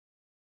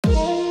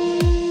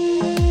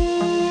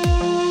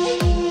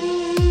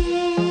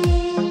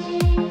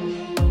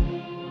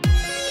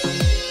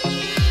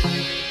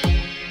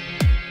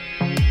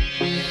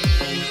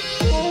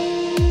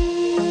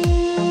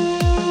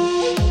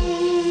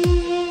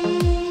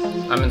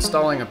I'm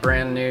installing a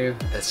brand new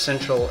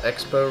Essential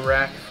Expo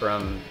rack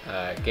from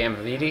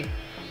Gamiviti.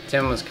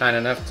 Tim was kind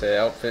enough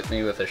to outfit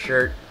me with a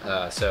shirt,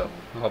 so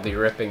I'll be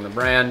ripping the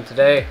brand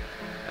today.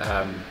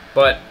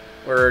 But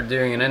we're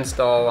doing an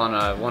install on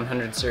a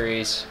 100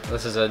 series.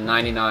 This is a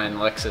 99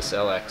 Lexus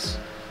LX.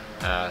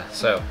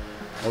 So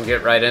we'll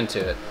get right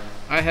into it.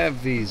 I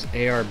have these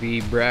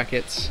ARB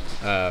brackets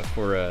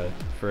for an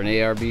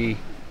ARB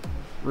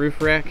roof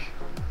rack,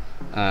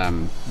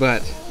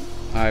 but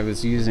I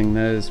was using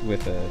those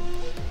with a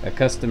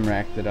custom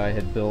rack that I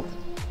had built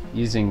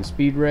using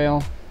speed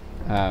rail,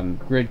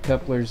 grid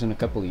couplers, and a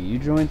couple of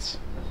U-joints,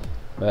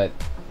 but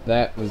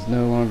that was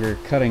no longer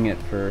cutting it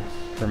for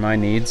my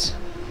needs.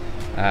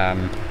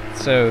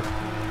 So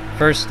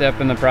first step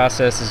in the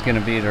process is going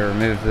to be to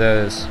remove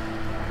those,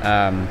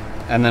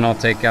 and then I'll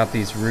take out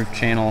these roof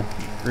channel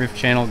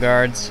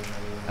guards,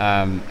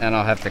 and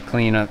I'll have to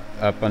clean up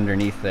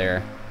underneath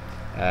there,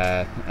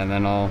 and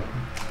then I'll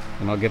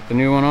get the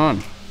new one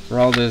on. For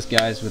all those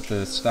guys with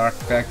the stock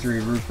factory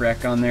roof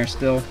rack on there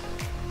still,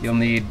 you'll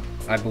need,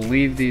 I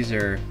believe these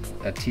are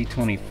a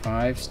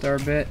T25 star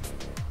bit.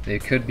 They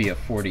could be a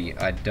 40,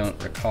 I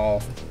don't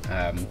recall,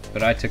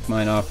 but I took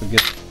mine off a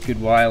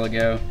good while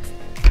ago.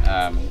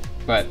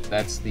 But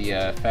that's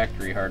the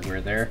factory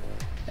hardware there,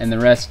 and the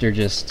rest are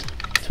just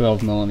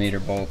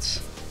 12mm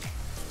bolts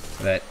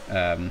that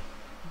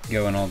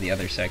go in all the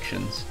other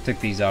sections. Took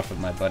these off with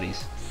my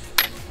buddies.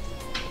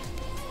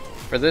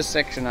 For this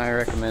section, I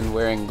recommend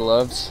wearing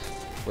gloves.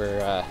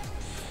 We're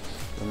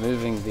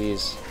removing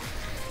these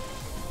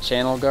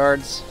channel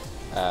guards,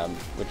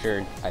 which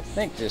are, I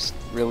think, just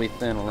really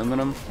thin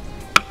aluminum,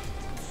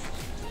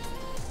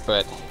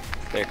 but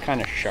they're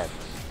kind of sharp.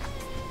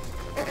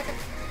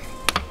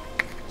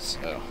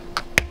 So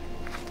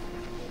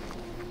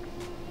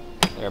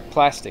there are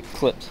plastic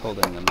clips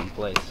holding them in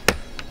place.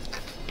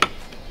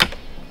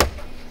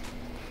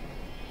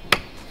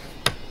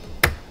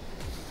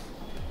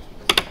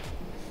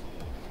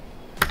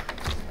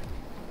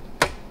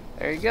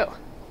 There you go.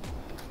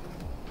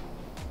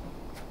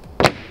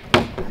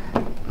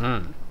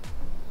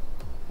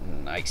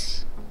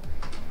 Nice.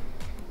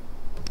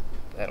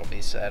 That'll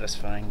be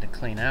satisfying to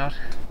clean out.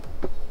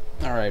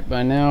 Alright,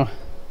 by now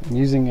I'm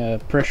using a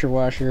pressure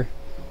washer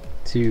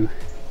to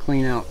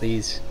clean out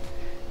these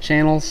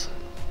channels.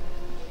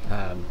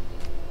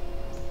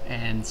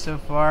 And so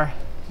far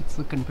it's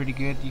looking pretty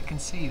good. You can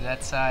see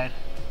that side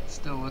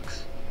still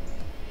looks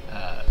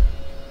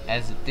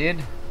as it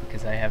did,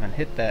 because I haven't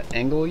hit that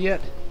angle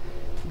yet.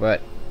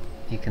 But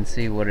you can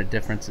see what a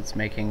difference it's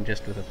making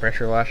just with a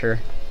pressure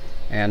washer.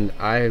 And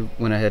I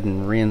went ahead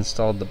and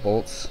reinstalled the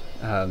bolts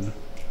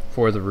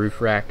for the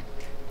roof rack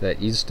that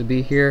used to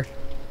be here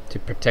to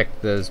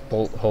protect those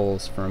bolt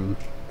holes from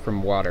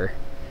water.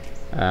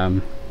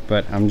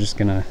 But I'm just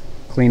gonna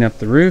clean up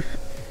the roof,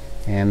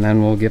 and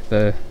then we'll get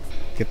the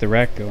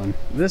rack going.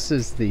 This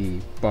is the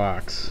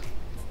box,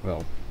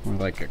 well, more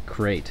like a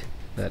crate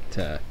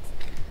that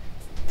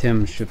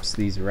Tim ships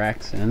these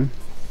racks in.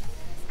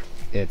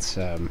 It's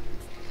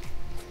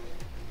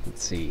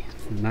let's see,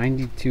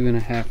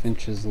 92.5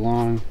 inches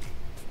long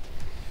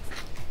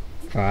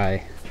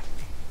by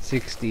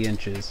 60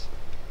 inches,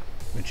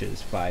 which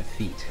is 5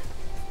 feet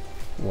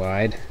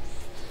wide.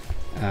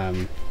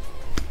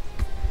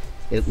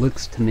 It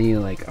looks to me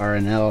like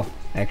R&L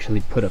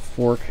actually put a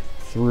fork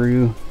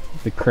through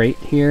the crate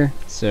here,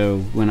 so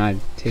when I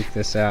take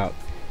this out,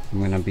 I'm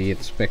going to be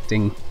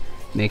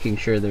making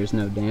sure there's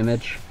no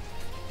damage.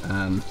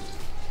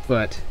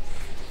 But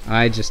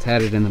I just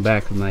had it in the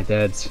back of my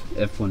dad's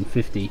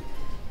F-150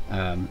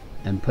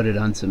 and put it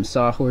on some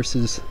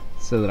sawhorses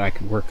so that I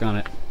could work on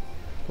it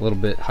a little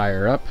bit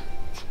higher up.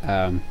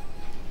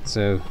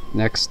 So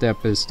next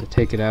step is to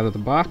take it out of the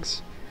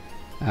box,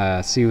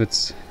 see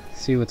what's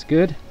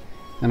good,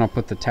 then I'll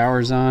put the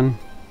towers on,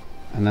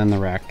 and then the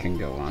rack can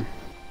go on.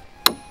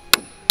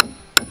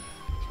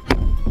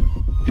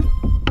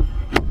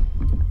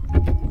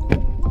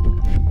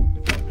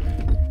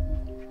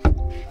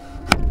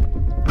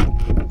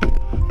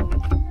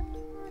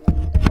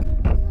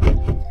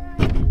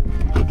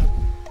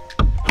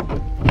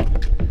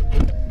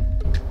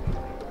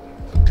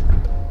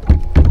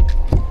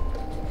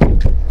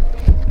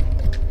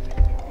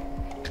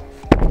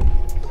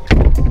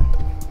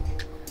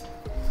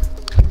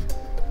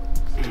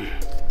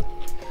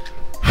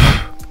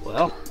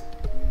 Well,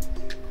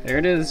 there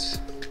it is.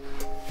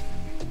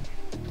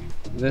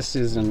 This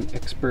is an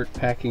expert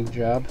packing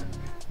job,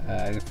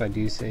 if I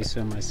do say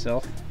so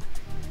myself.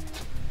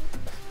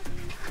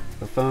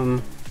 The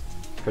foam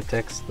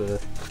protects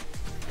the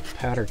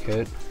powder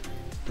coat,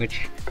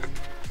 which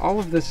all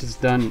of this is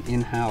done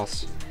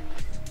in-house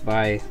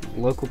by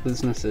local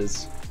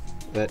businesses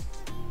that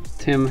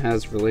Tim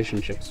has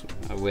relationships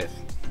with,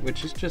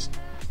 which is just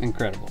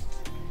incredible.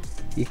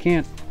 You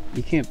can't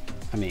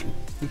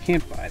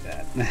buy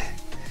that.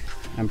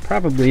 I'm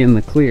probably in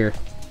the clear.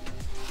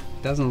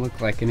 Doesn't look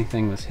like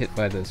anything was hit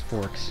by those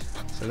forks,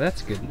 so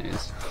that's good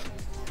news.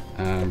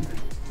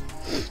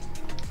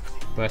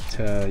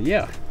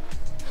 Yeah,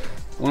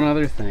 one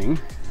other thing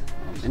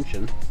I'll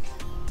mention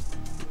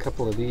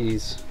couple of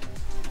these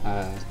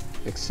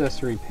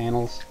accessory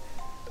panels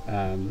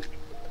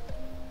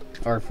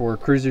are for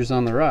cruisers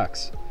on the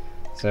rocks.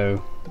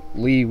 So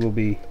Lee will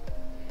be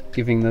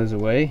giving those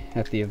away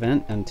at the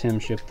event, and Tim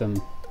shipped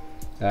them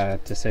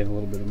to save a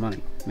little bit of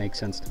money. Makes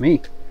sense to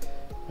me.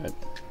 But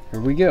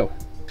here we go.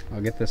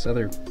 I'll get this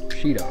other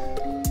sheet off.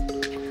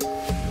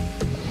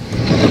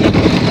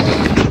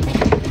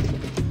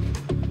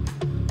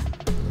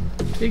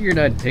 Figured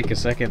I'd take a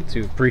second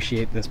to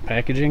appreciate this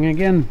packaging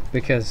again,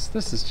 because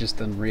this is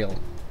just unreal.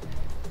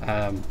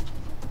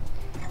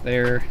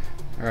 There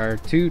are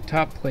two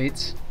top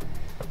plates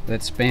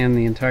that span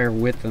the entire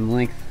width and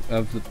length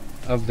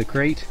of the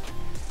crate,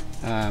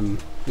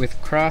 with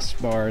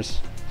crossbars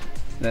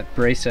that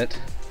brace it.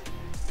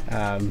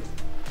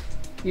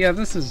 Yeah,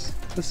 this is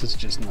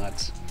just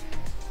nuts.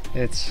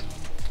 It's,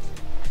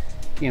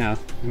 you know,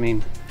 I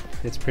mean,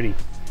 it's pretty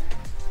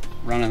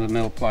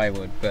run-of-the-mill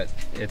plywood, but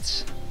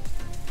it's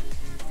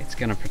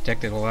gonna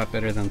protect it a lot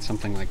better than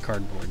something like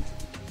cardboard.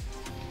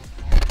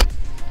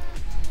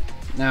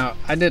 Now,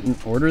 I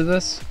didn't order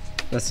this.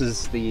 This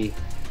is the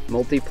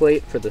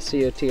multi-plate for the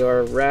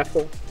COTR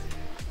raffle,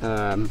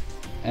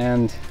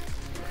 and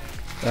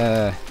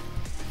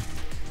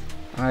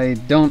I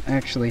don't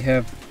actually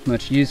have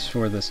much use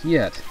for this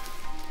yet,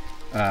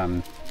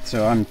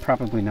 so I'm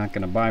probably not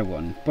going to buy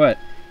one. But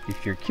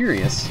if you're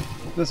curious,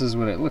 this is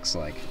what it looks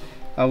like.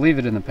 I'll leave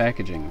it in the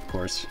packaging, of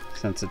course,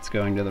 since it's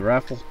going to the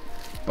raffle.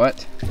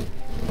 But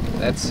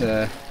that's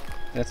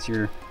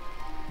your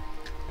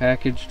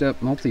packaged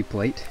up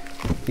multi-plate.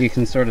 You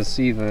can sort of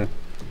see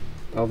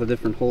all the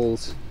different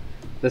holes.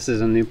 This is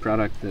a new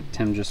product that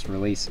Tim just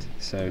released,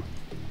 so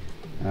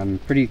I'm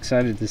pretty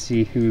excited to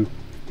see who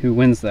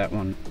wins that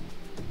one.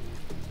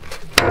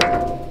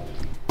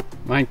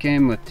 Mine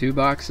came with two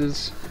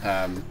boxes,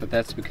 but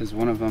that's because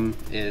one of them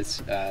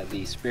is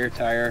the spare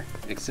tire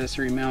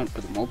accessory mount for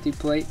the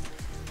multi-plate,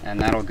 and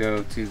that'll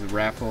go to the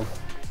raffle.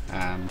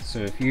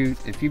 So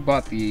if you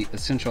bought the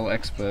Essential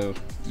Expo,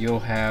 you'll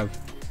have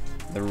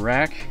the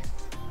rack,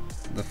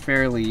 the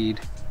fair lead,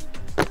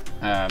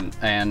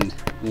 and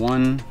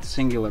one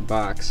singular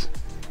box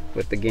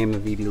with the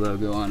Gamiviti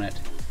logo on it,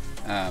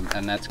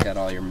 and that's got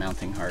all your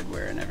mounting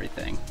hardware and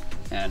everything,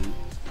 and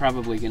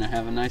probably gonna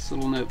have a nice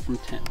little note from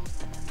Tim.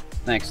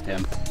 Thanks,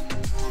 Tim.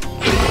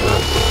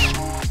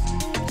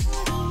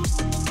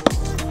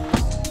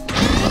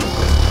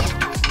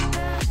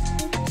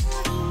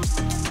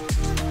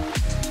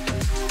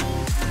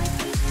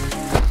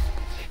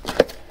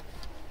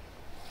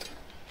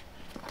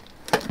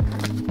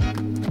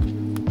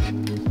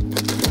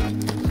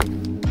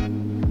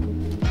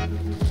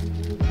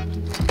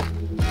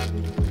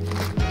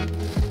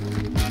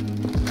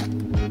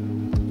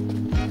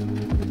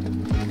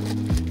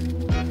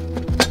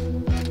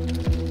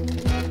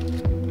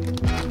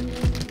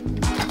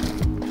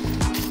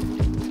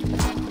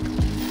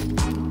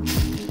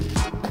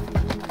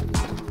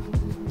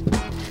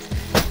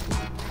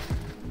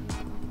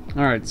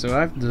 Alright, so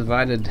I've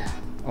divided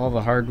all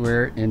the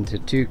hardware into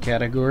two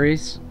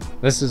categories.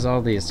 This is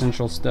all the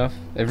essential stuff,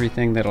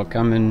 everything that'll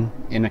come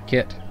in a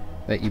kit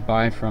that you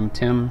buy from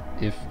Tim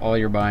if all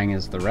you're buying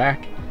is the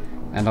rack,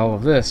 and all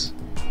of this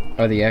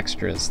are the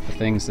extras, the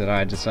things that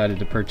I decided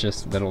to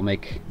purchase that'll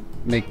make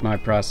my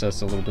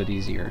process a little bit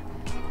easier.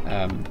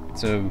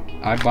 So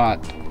I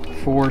bought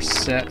 4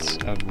 sets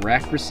of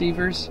rack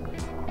receivers,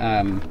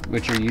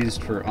 which are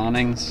used for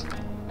awnings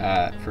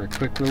for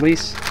quick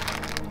release.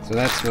 So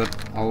that's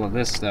what all of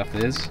this stuff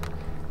is.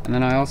 And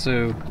then I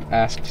also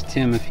asked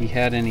Tim if he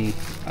had anything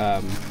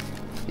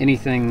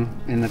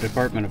in the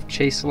department of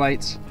chase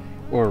lights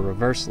or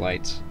reverse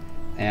lights,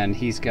 and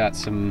he's got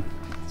some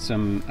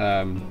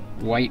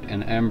white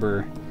and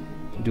amber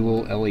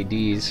dual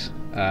LEDs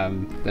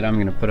that I'm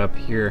going to put up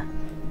here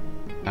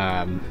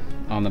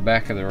on the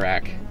back of the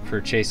rack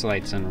for chase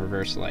lights and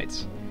reverse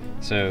lights.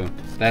 So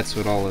that's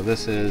what all of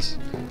this is.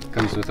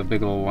 Comes with a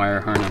big old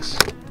wire harness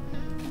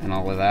and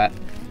all of that.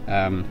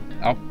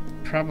 I'll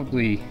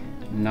probably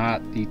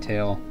not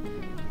detail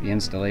the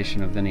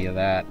installation of any of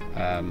that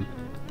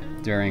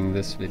during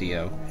this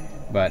video,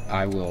 but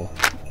I will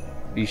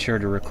be sure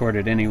to record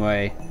it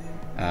anyway,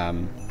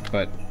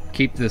 but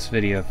keep this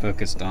video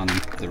focused on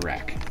the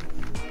rack.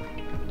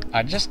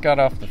 I just got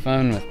off the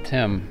phone with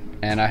Tim,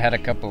 and I had a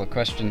couple of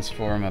questions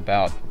for him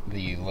about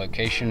the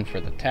location for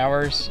the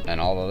towers and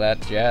all of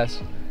that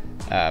jazz,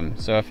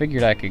 so I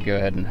figured I could go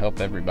ahead and help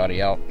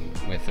everybody out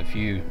with a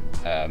few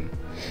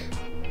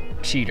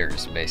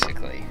cheaters,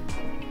 basically.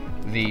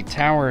 The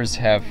towers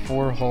have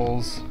 4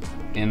 holes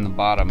in the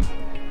bottom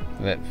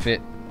that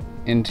fit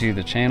into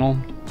the channel,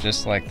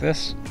 just like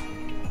this,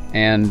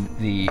 and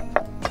the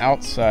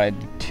outside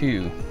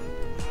 2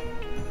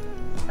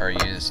 are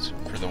used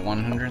for the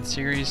 100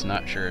 series.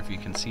 Not sure if you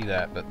can see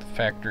that, but the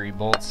factory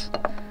bolts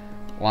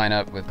line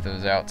up with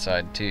those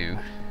outside 2.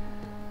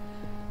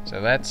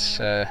 So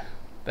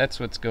that's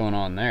what's going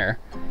on there.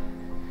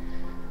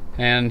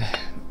 And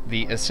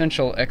the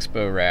Essential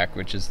Expo rack,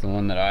 which is the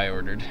one that I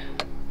ordered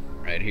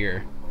right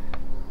here,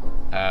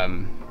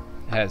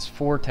 has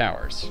 4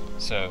 towers.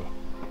 So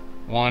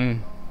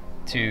 1,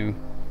 2,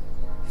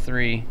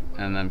 3,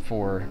 and then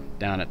 4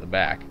 down at the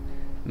back.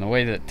 And the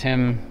way that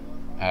Tim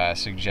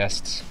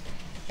suggests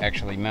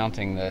actually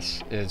mounting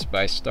this is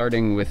by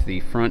starting with the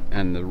front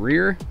and the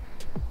rear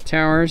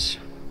towers,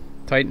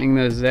 tightening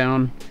those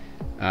down,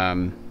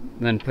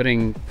 then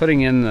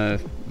putting in the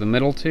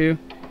middle two,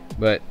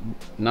 but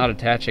not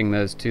attaching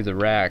those to the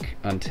rack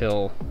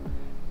until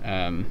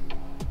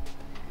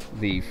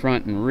the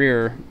front and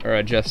rear are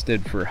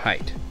adjusted for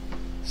height.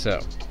 So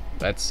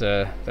that's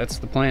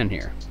the plan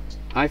here.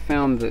 I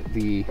found that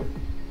the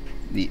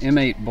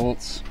M8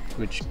 bolts,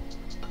 which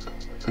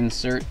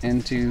insert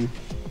into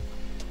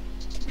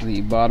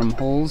the bottom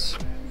holes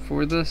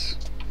for this,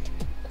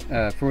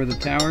 for the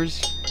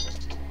towers,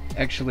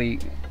 actually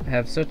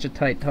have such a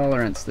tight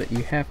tolerance that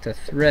you have to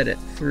thread it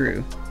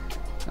through.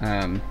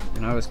 And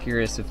I was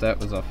curious if that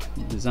was a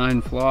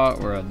design flaw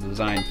or a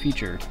design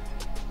feature.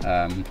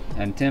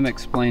 And Tim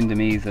explained to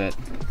me that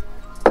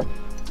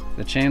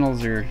the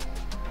channels are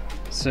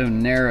so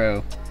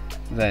narrow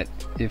that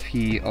if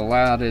he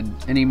allowed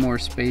any more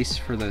space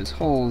for those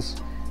holes,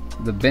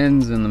 the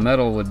bends in the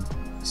metal would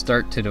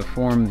start to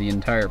deform the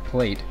entire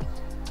plate.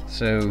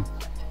 So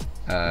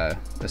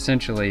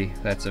essentially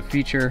that's a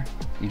feature.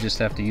 You just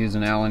have to use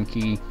an Allen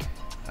key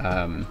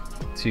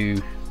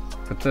to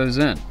put those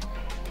in.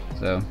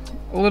 So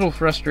a little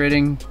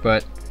frustrating,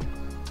 but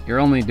you're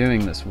only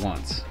doing this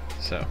once,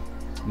 so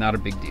not a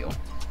big deal.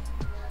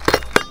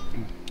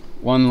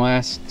 One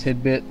last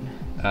tidbit.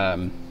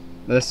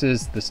 This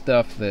is the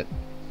stuff that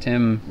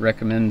Tim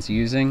recommends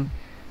using,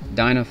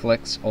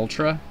 Dynaflex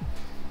Ultra,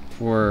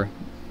 for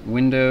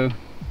window,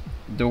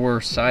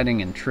 door,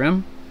 siding, and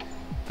trim.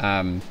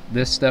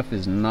 This stuff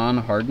is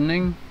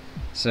non-hardening,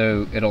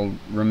 so it'll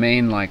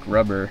remain like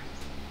rubber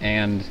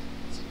and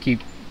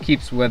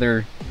keeps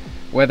weather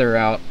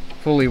out,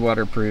 fully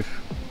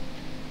waterproof.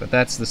 But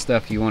that's the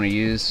stuff you want to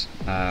use.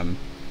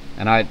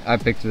 And I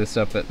picked this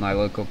up at my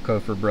local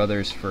Kofer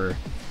Brothers for,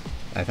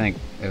 I think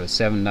it was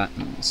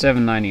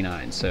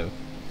 $7.99, so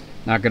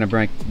not gonna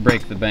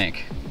break the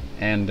bank.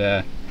 And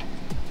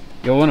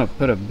you'll want to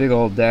put a big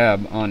old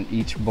dab on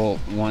each bolt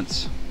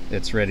once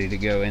it's ready to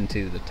go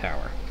into the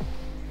tower.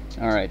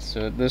 Alright,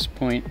 so at this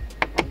point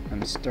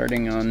I'm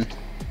starting on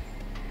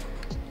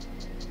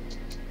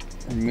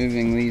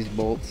removing these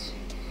bolts,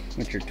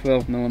 which are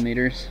 12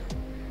 millimeters,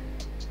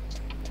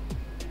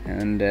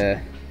 and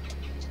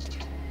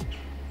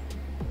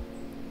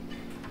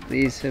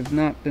these have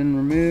not been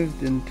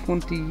removed in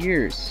 20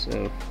 years,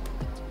 so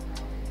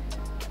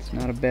it's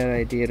not a bad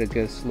idea to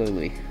go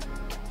slowly.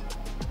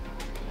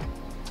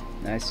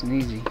 Nice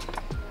and easy.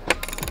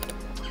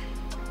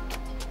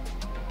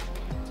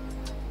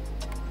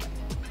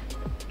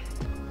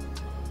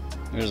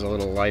 There's a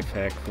little life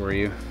hack for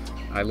you.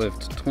 I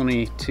lived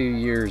 22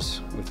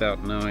 years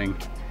without knowing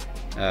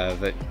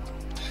that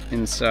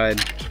inside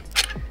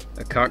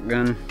a caulk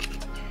gun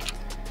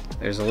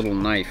there's a little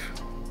knife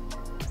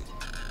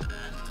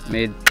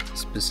made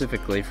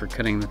specifically for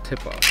cutting the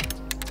tip off.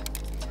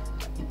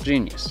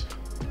 Genius.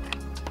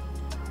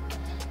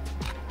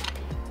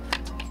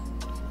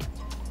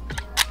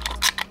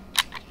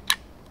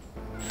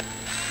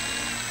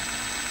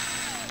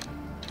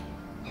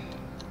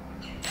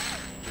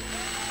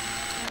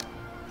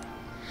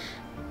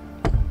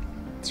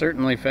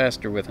 Certainly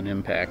faster with an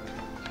impact.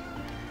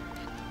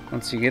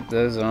 Once you get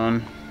those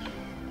on,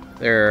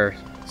 there are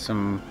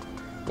some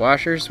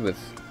washers with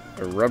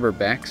a rubber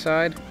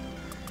backside.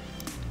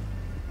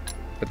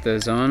 Put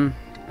those on,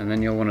 and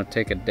then you'll want to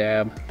take a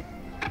dab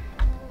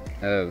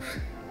of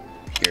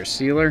your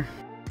sealer.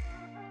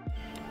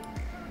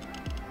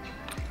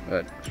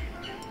 But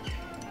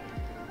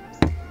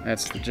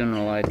that's the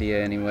general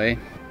idea anyway.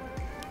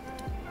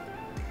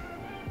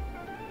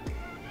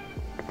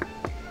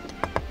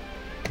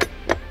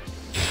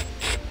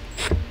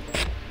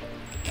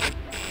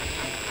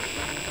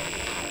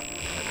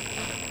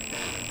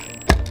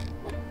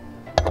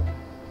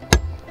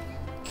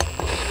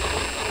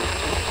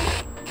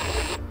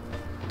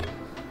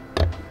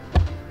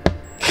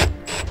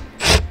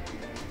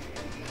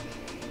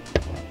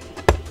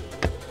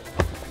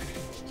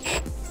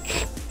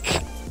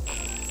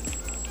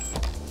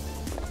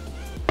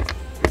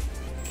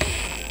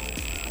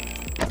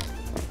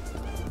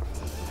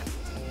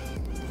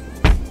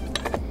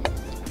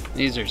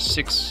 These are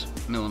 6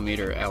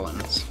 millimeter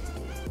Allens.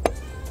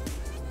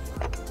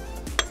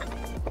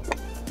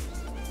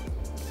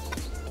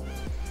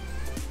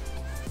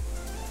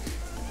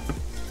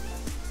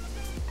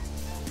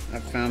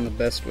 I've found the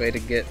best way to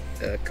get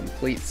a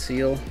complete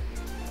seal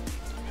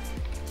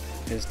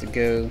is to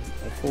go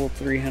a full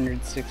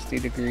 360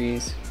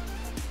 degrees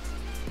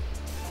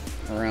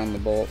around the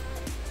bolt.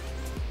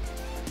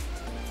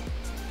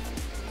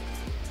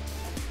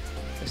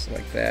 Just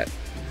like that.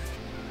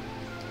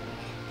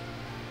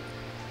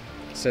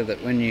 So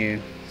that when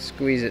you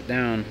squeeze it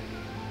down,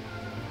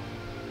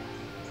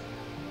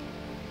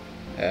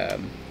 the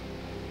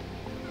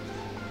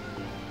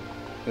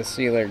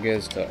sealer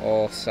goes to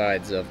all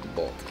sides of the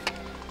bolt.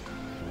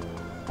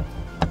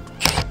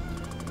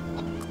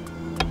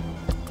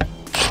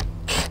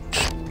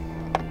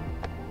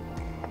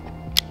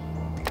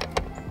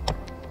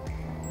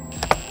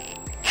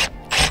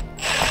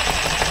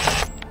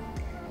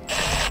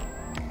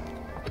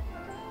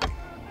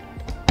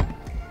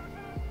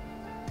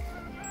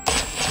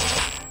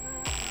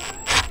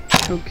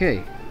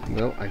 Okay,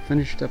 well, I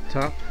finished up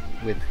top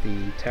with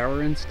the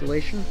tower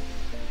installation.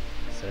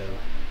 So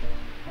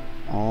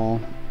all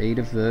 8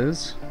 of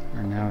those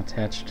are now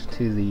attached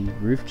to the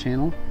roof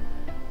channel.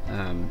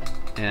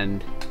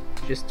 And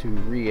just to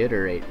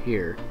reiterate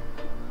here,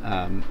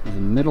 the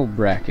middle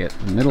bracket,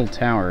 the middle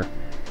tower,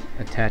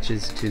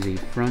 attaches to the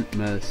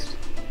frontmost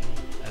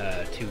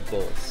 2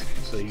 bolts.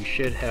 So you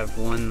should have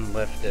one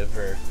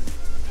leftover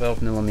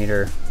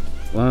 12mm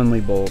lonely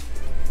bolt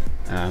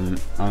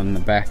on the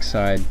back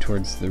side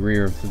towards the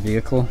rear of the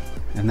vehicle,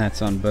 and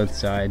that's on both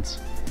sides.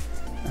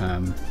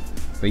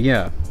 But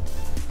yeah,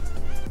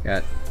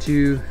 got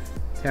 2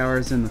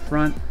 towers in the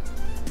front,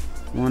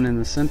 1 in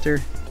the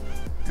center,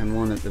 and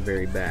 1 at the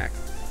very back.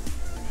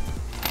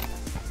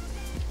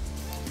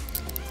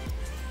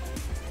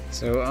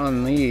 So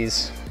on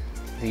these,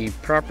 the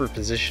proper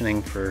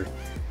positioning for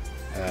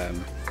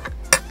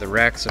the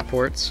rack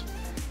supports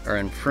are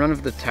in front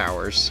of the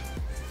towers,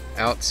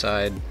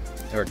 outside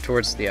or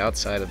towards the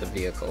outside of the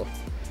vehicle.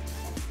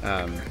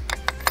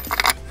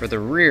 For the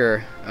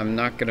rear, I'm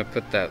not going to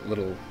put that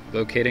little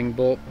locating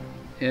bolt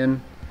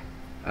in.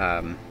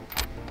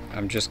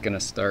 I'm just going to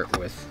start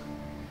with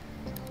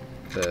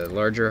the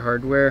larger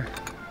hardware,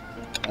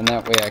 and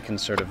that way I can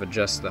sort of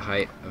adjust the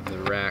height of the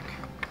rack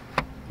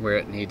where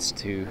it needs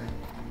to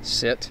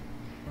sit.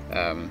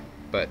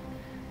 But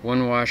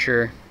 1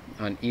 washer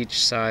on each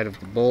side of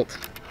the bolt,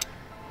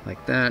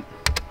 like that,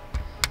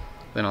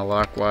 then a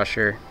lock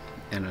washer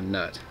and a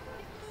nut.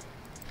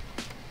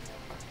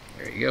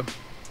 There you go.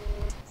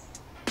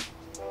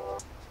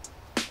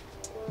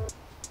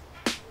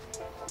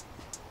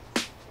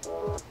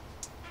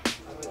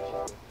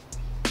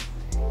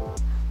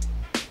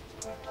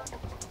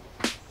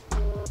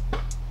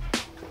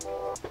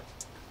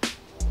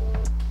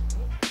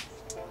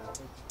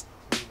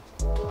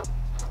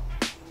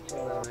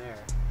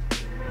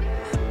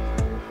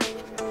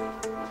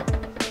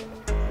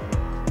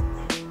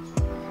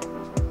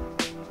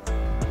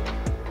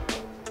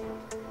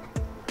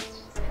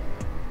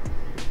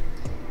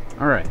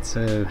 Alright,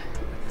 so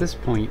at this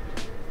point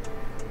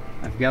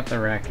I've got the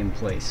rack in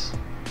place,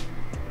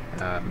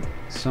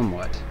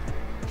 somewhat,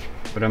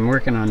 but I'm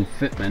working on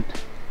fitment.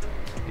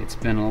 It's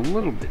been a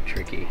little bit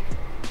tricky.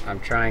 I'm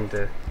trying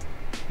to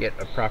get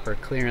a proper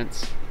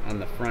clearance on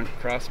the front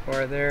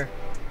crossbar there.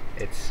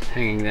 It's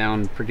hanging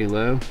down pretty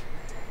low,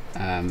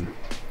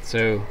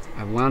 so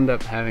I wound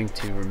up having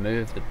to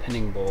remove the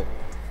pinning bolt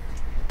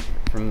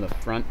from the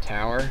front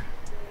tower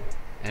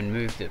and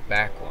moved it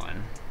back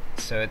 1.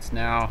 So it's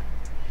now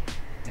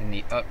in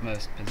the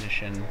utmost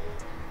position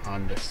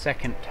on the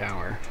second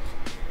tower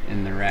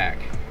in the rack.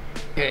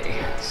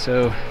 Okay,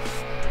 so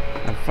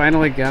I've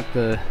finally got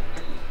the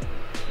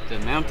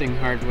mounting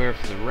hardware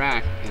for the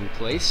rack in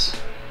place.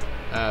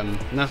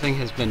 Nothing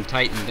has been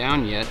tightened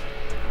down yet,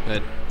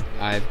 but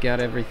I've got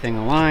everything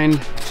aligned,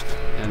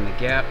 and the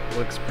gap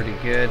looks pretty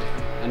good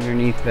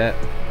underneath that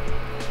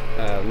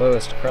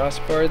lowest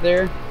crossbar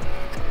there.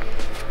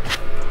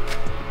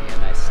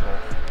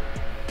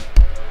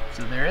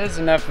 So there is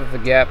enough of a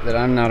gap that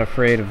I'm not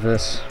afraid of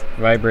this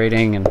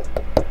vibrating and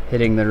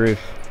hitting the roof.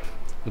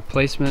 The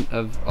placement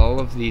of all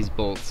of these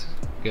bolts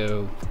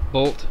go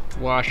bolt,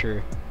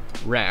 washer,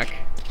 rack.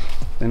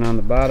 Then on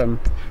the bottom,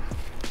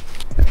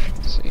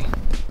 let's see,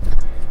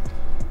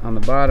 on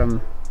the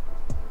bottom,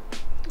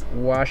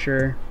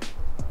 washer,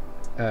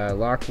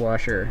 lock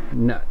washer,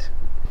 nut.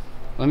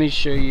 Let me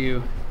show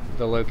you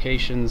the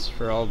locations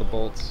for all the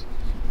bolts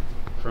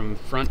from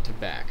front to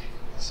back.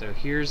 So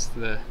here's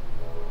the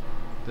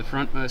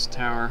frontmost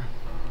tower.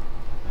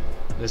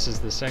 This is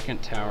the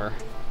second tower.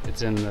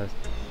 It's in the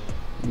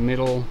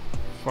middle,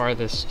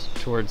 farthest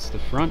towards the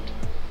front.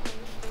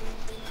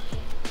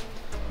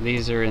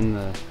 These are in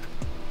the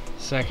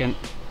second,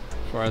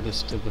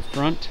 farthest to the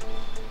front.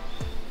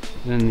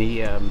 Then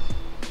the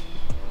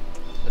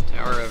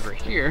tower over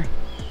here,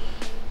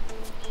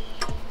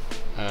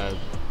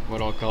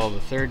 what I'll call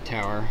the third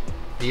tower,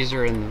 these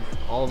are in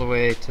all the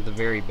way to the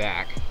very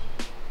back.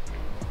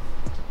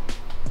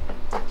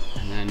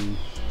 And then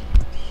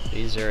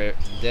these are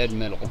dead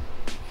middle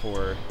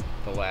for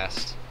the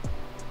last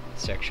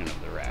section of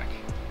the rack.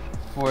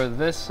 For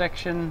this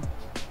section,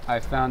 I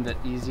found it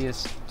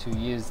easiest to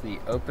use the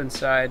open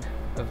side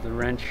of the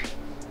wrench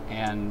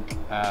and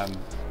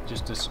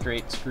just a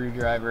straight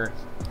screwdriver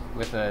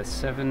with a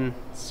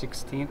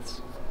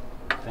 7/16,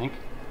 I think,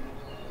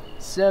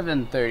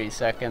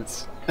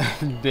 7/32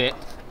 bit.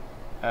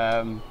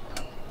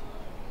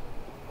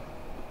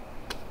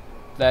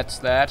 That's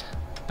that.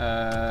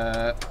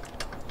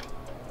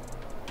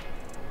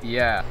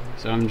 Yeah,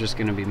 so I'm just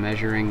going to be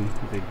measuring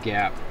the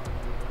gap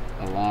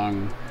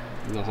along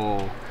the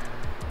whole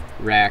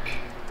rack,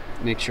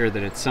 make sure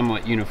that it's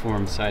somewhat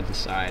uniform side to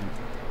side.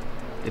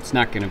 It's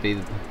not going to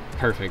be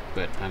perfect,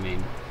 but I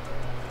mean,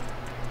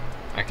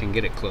 I can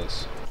get it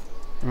close.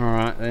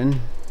 Alright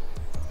then,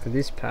 for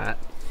this part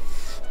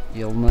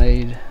you'll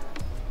need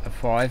a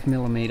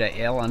 5mm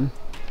Allen,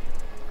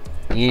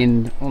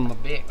 and on the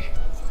back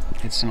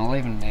it's an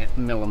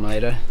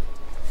 11mm.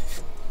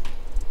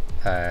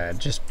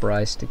 just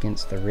braced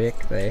against the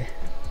wreck there.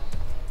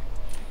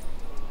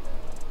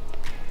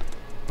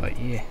 But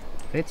yeah,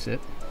 that's it.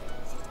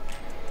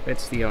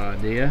 That's the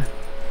idea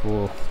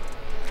for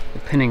the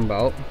pinning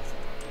bolt.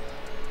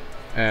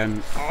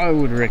 I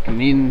would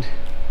recommend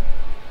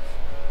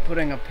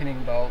putting a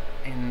pinning bolt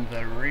in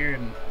the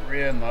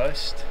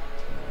rearmost,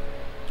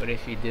 but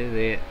if you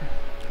do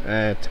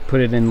that, to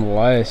put it in the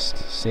lowest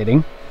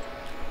setting,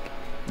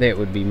 that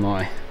would be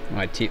my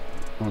tip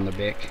on the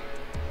back.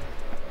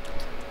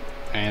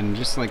 And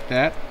just like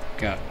that,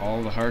 got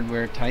all the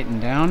hardware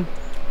tightened down.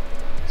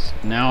 So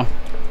now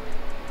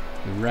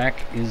the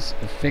rack is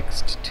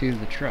affixed to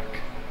the truck.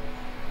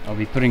 I'll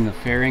be putting the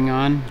fairing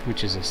on,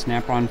 which is a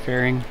snap-on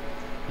fairing,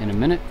 in a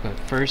minute, but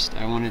first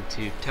I wanted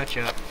to touch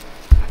up.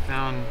 I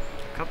found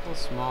a couple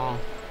small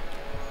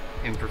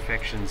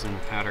imperfections in the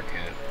powder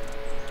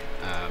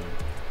coat.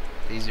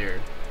 These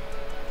are,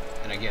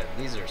 and again,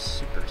 these are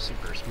super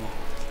small,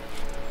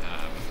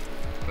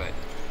 but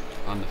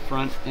on the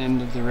front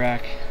end of the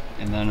rack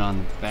and then on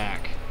the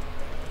back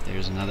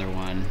there's another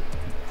one.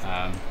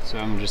 So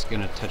I'm just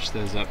going to touch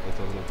those up with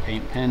a little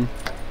paint pen,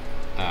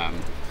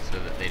 so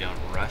that they don't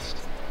rust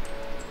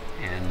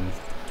and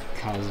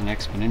cause an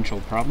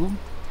exponential problem.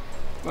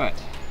 But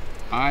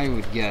I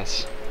would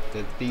guess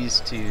that these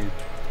two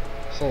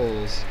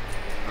holes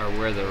are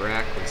where the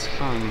rack was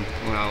hung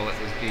while it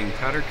was being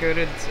powder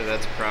coated, so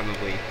that's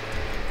probably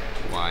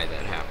why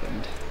that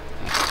happened.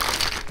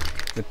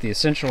 With the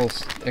Essential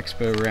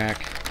Expo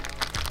rack,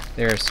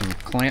 there are some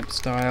clamp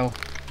style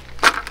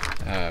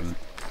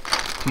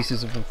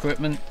pieces of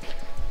equipment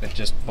that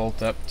just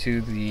bolt up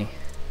to the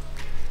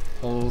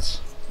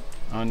holes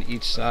on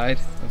each side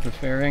of the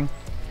fairing,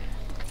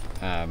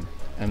 and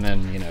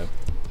then, you know,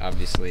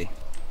 obviously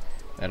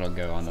that'll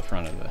go on the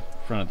front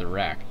of the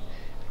rack.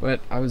 But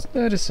I was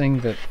noticing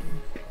that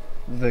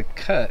the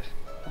cut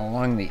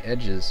along the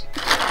edges,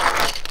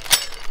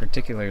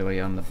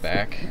 particularly on the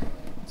back,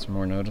 it's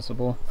more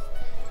noticeable.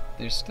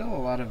 There's still a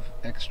lot of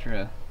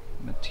extra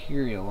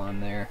material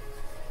on there,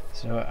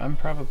 so I'm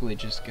probably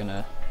just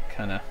gonna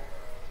kind of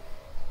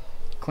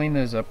clean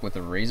those up with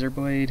a razor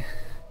blade.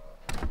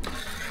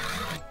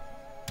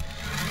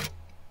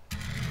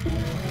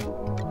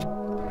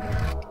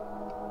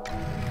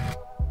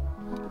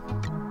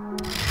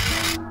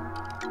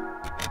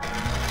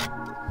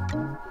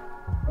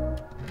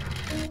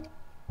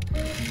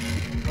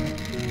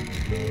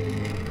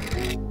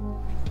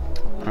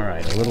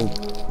 Alright,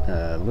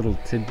 a little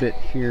tidbit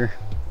here.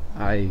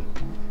 I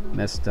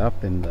messed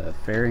up in the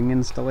fairing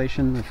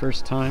installation the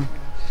first time,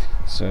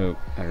 so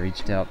I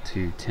reached out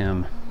to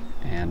Tim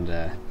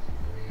and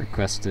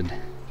requested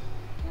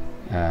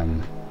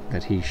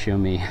that he show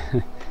me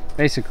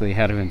basically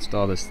how to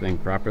install this thing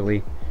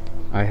properly.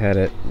 I had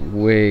it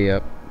way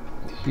up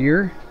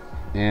here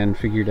and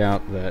figured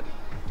out that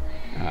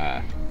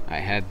I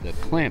had the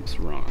clamps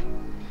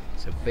wrong.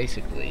 So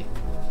basically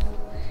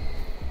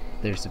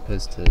they're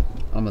supposed to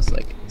almost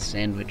like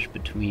sandwich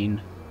between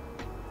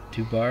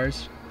two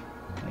bars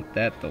like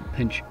that. They'll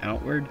pinch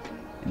outward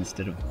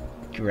instead of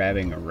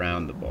grabbing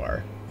around the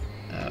bar.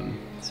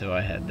 So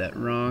I had that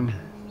wrong,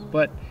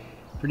 but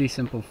pretty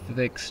simple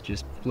fix.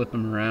 Just flip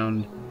them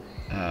around,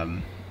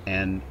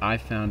 and I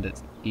found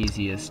it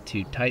easiest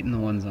to tighten the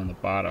ones on the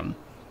bottom,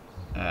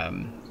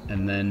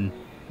 and then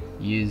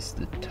use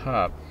the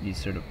top. You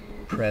sort of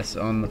press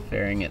on the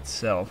fairing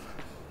itself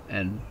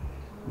and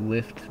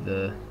lift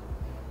the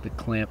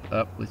clamp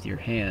up with your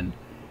hand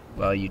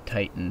while you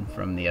tighten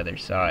from the other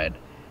side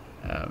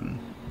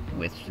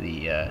with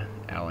the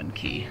Allen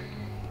key.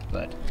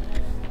 But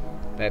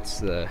that's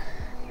the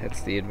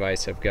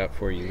advice I've got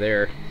for you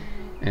there.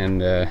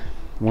 And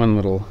one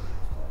little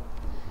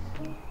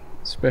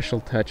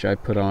special touch I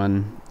put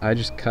on, I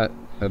just cut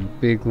a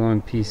big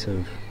long piece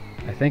of,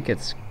 I think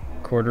it's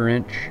 1/4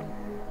 inch.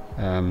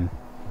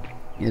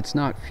 It's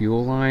not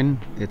fuel line,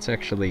 it's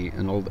actually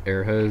an old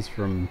air hose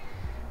from,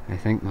 I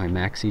think, my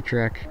Maxi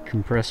Track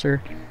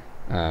compressor,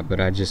 but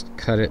I just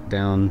cut it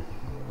down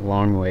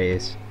long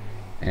ways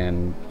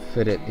and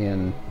fit it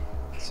in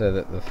so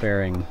that the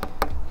fairing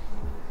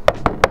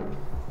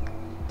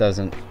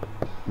doesn't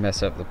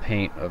mess up the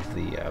paint of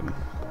the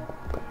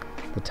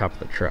top of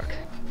the truck.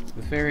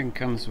 The fairing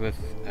comes with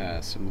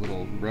some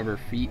little rubber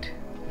feet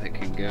that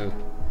can go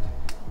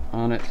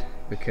on it,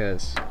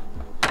 because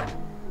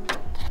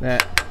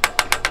that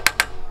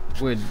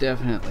would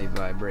definitely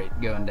vibrate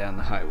going down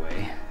the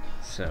highway.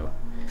 So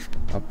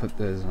I'll put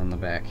those on the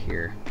back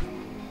here.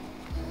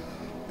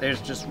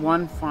 There's just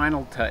one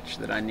final touch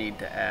that I need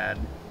to add.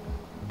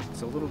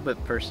 It's a little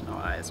bit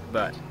personalized,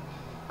 but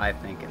I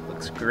think it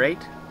looks great.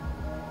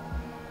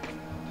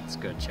 Let's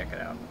go check it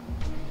out.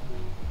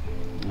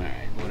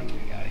 Alright, what have we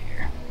got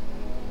here?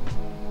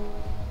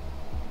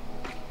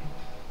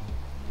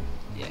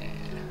 Yeah.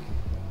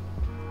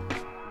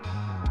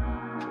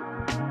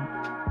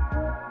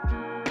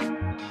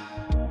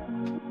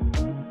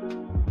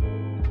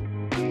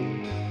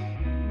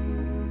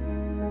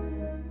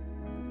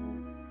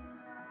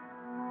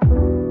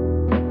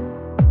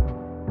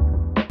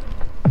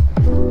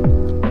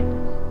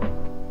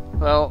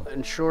 Well,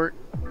 in short,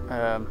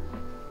 I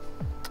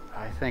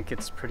think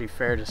it's pretty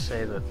fair to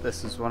say that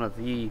this is one of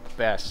the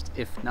best,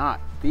 if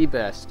not the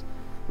best,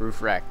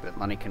 roof rack that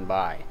money can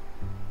buy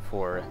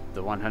for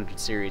the 100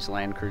 series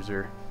Land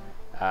Cruiser.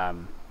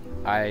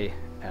 I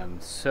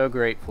am so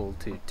grateful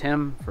to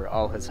Tim for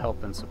all his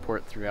help and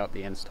support throughout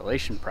the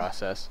installation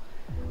process.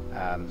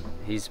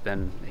 He's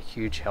been a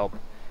huge help,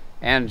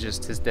 and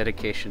just his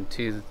dedication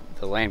to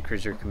the Land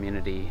Cruiser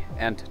community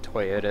and to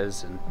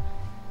Toyotas, and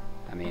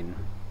I mean,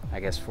 I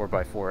guess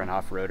 4x4 and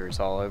off-roaders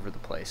all over the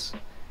place.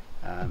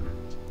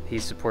 He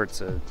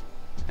supports an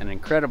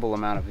incredible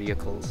amount of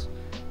vehicles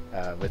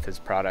with his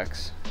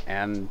products,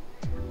 and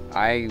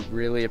I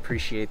really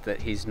appreciate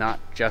that he's not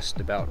just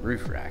about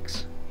roof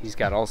racks. He's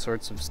got all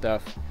sorts of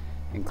stuff,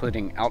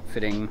 including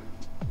outfitting,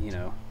 you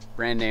know,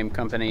 brand name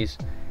companies,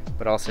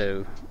 but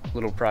also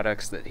little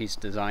products that he's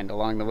designed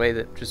along the way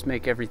that just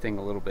make everything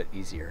a little bit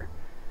easier.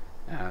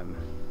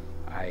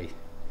 I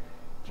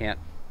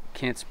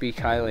can't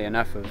speak highly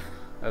enough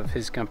of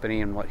his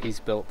company and what he's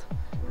built.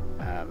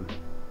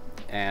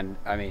 And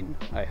I mean,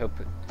 I hope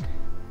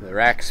the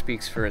rack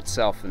speaks for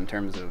itself in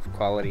terms of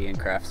quality and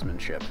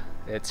craftsmanship.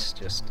 It's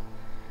just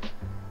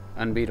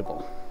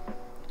unbeatable,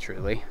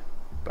 truly.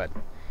 But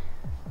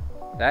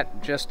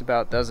that just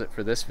about does it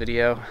for this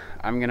video.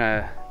 I'm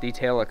gonna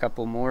detail a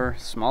couple more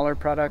smaller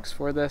products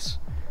for this,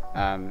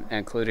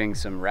 including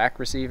some rack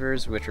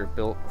receivers, which are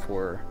built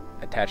for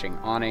attaching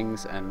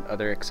awnings and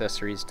other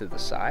accessories to the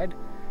side.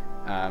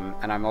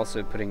 And I'm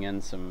also putting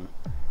in some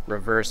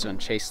reverse and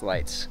chase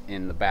lights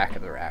in the back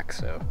of the rack,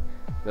 so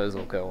those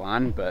will go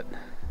on. But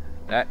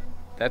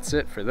that's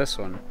it for this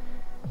one.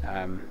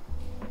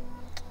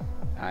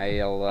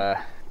 I'll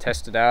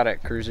test it out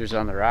at Cruisers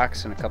on the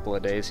Rocks in a couple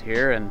of days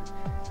here, and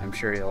I'm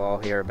sure you'll all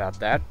hear about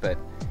that. But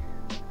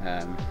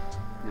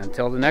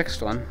until the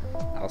next one,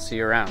 I'll see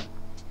you around.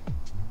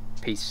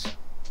 Peace.